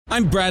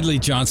I'm Bradley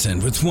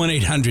Johnson with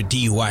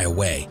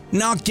 1-800-DUI-AWAY.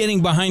 Not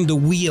getting behind the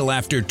wheel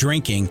after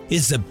drinking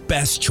is the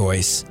best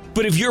choice.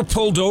 But if you're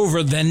pulled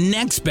over, the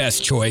next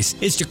best choice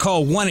is to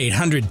call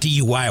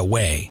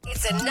 1-800-DUI-AWAY.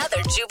 It's another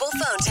Jubal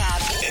phone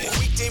tab.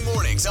 Weekday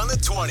mornings on the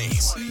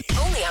 20s.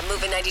 Only on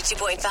Moving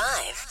 92.5.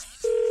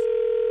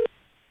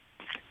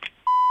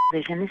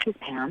 Vision, this is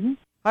Pam.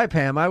 Hi,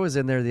 Pam. I was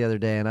in there the other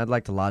day, and I'd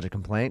like to lodge a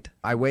complaint.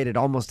 I waited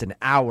almost an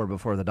hour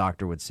before the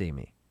doctor would see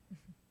me.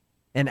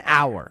 An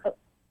hour.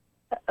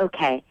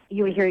 Okay.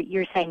 You were here,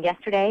 you're saying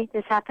yesterday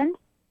this happened?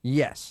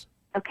 Yes.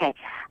 Okay.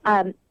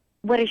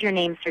 What is your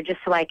name, sir, just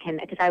so I can,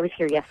 because I was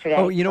here yesterday.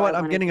 Oh, you know so what?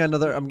 I'm getting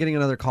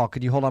another call.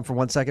 Could you hold on for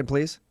 1 second,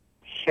 please?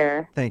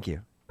 Sure. Thank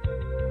you.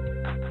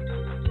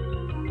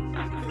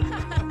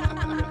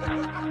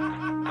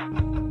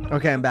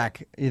 Okay, I'm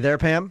back. You there,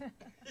 Pam?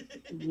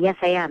 Yes,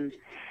 I am.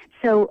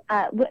 So,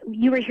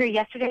 you were here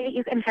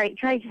yesterday? I'm sorry,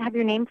 can I just have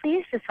your name,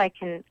 please, just so I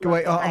can...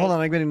 Wait, hold on.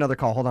 I'm getting another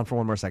call. Hold on for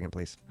 1 more second,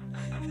 please.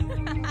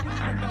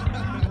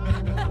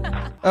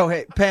 Oh,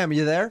 hey, Pam,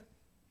 you there?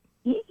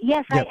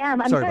 Yes, Yep. I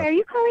am. I'm Sorry sorry, about- are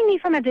you calling me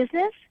from a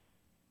business?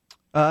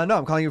 No,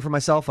 I'm calling you from my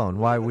cell phone.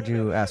 Why would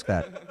you ask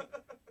that?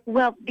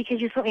 Well, because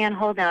you put me on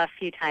hold now a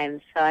few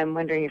times, so I'm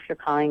wondering if you're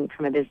calling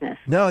from a business.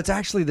 No, it's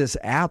actually this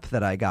app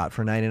that I got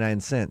for 99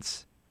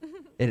 cents.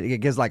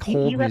 It gives like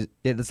hold music.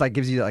 It's like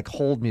gives you like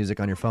hold music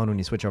on your phone when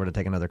you switch over to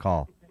take another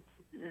call.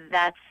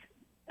 That's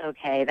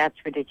okay. That's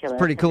ridiculous.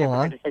 Pretty cool, I've never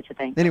huh? heard of such a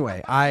thing.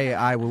 Anyway,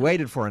 I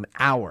waited for an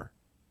hour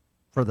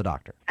for the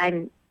doctor.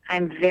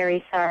 I'm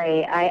very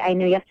sorry. I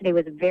knew yesterday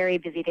was a very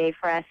busy day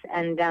for us,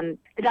 and the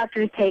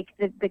doctors take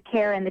the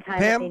care and the time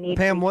that they need.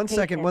 Pam, for one each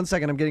second.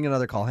 patient. I'm getting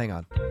another call. Hang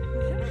on.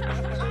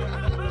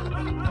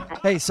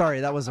 Hey,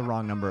 sorry, that was the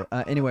wrong number.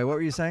 Anyway, what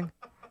were you saying?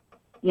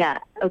 Yeah.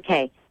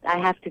 Okay. I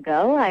have to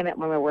go. I'm at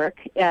my work.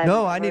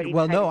 No, I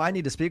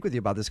need to speak with you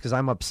about this because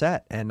I'm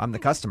upset and I'm the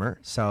customer,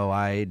 so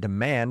I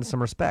demand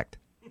some respect.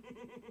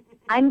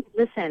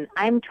 Listen,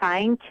 I'm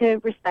trying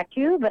to respect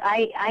you, but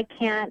I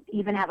can't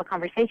even have a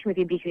conversation with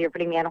you because you're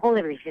putting me on hold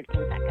every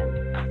 15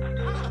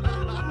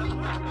 seconds.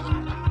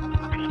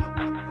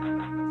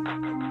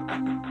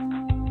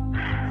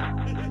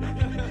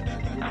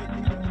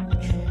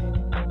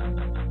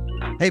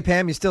 Hey,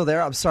 Pam, you still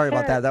there? I'm sorry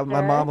about that.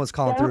 My sir. mom was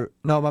calling Yeah. through.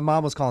 No, my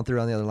mom was calling through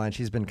on the other line.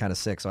 She's been kind of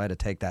sick, so I had to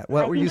take that.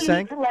 What were you think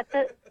saying? need to let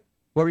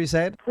What were you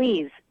saying?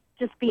 Please,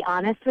 just be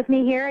honest with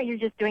me here. You're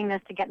just doing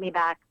this to get me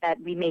back that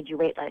we made you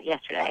wait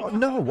yesterday. Oh,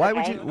 no, why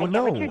would Okay? you? I Well, get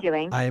no, what you're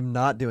doing. I am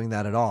not doing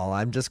that at all.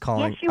 I'm just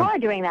calling. Yes, you are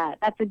doing that.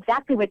 That's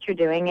exactly what you're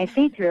doing. I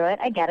see through it.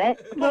 I get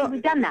it. Okay,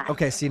 we've done that.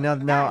 Okay, see,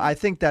 now I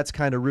think that's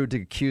kind of rude to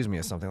accuse me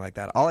of something like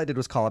that. All I did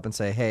was call up and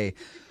say, hey,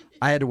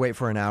 I had to wait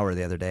for an hour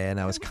the other day, and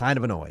I was kind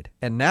of annoyed.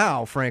 And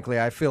now, frankly,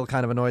 I feel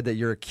kind of annoyed that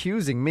you're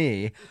accusing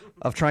me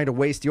of trying to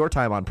waste your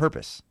time on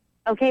purpose.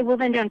 Okay, well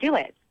then don't do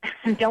it.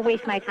 Don't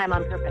waste my time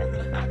on purpose.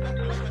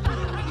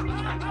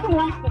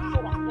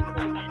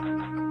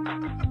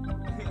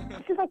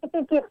 This is like the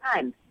 50th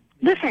time.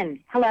 Listen,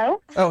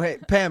 hello? Oh, hey,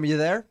 Pam, you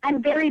there?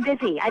 I'm very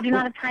busy. I do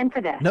not have time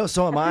for this. No,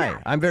 so am I.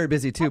 I'm very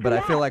busy, too, but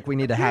I feel like we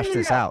need to hash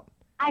this out.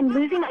 I'm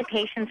losing my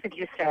patience with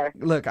you, sir.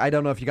 Look, I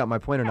don't know if you got my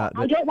point or not.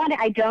 I don't want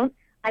to.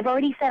 I've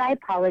already said I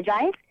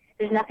apologize.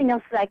 There's nothing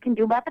else that I can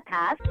do about the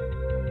past. Oh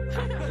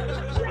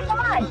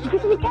my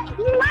God!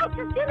 You might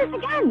just do this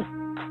again.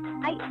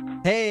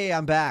 Hey,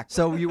 I'm back.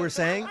 So you were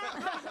saying?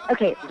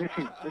 Okay,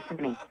 listen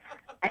to me.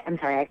 I'm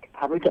sorry, I could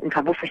probably get in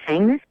trouble for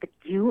saying this, but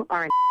you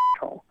are an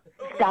asshole.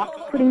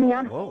 Stop putting me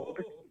on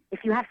hold.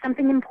 If you have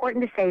something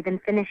important to say, then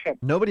finish it.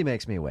 Nobody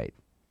makes me wait.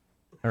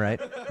 All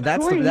right,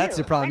 that's Who are that's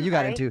you? the problem I'm you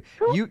got sorry. into.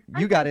 Who-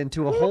 You got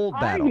into a hold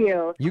Who battle. are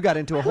you? You got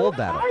into a hold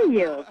battle. Who are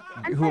you?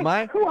 Who am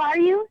I? Who are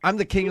you? I'm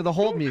the king of the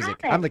hold Things music.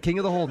 happen. I'm the king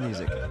of the hold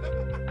music.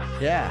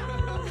 Yeah,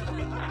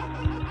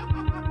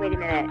 Wait a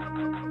minute.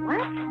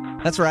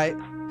 What? that's right.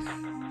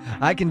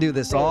 I can do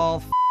this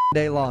all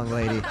day long,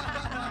 lady.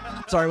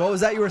 Sorry, what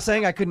was that you were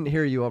saying? I couldn't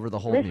hear you over the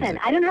hold Listen, music.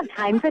 I don't have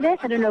time for this.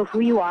 I don't know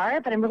who you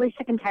are, but I'm really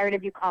sick and tired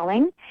of you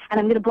calling, and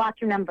I'm going to block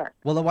your number.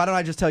 Well, then why don't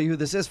I just tell you who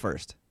this is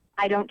first?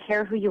 I don't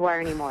care who you are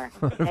anymore.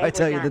 If Okay? I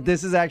tell We're you that done.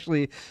 this is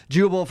actually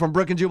Jubal from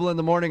Brook and Jubal in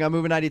the Morning. I'm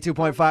moving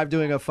 92.5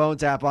 doing a phone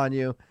tap on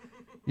you.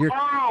 Your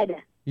God,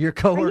 are you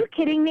coworker,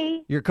 kidding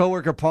me? your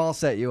coworker Paul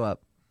set you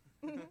up.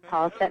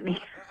 Paul sent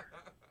me.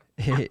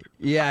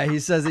 Yeah, he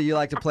says that you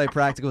like to play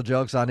practical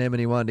jokes on him and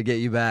he wanted to get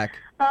you back.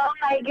 Oh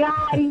my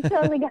God, he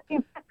totally got me.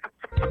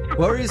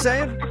 What were you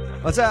saying?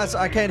 What's that?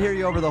 I can't hear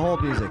you over the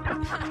hold music. Oh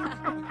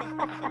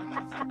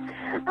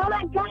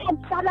my God,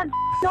 stop that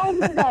noise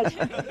today.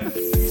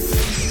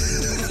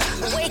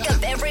 Wake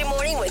up every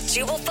morning with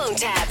Jubal phone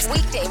tabs.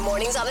 Weekday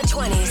mornings on the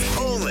 20s.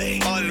 Only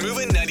on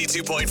Moving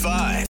 92.5.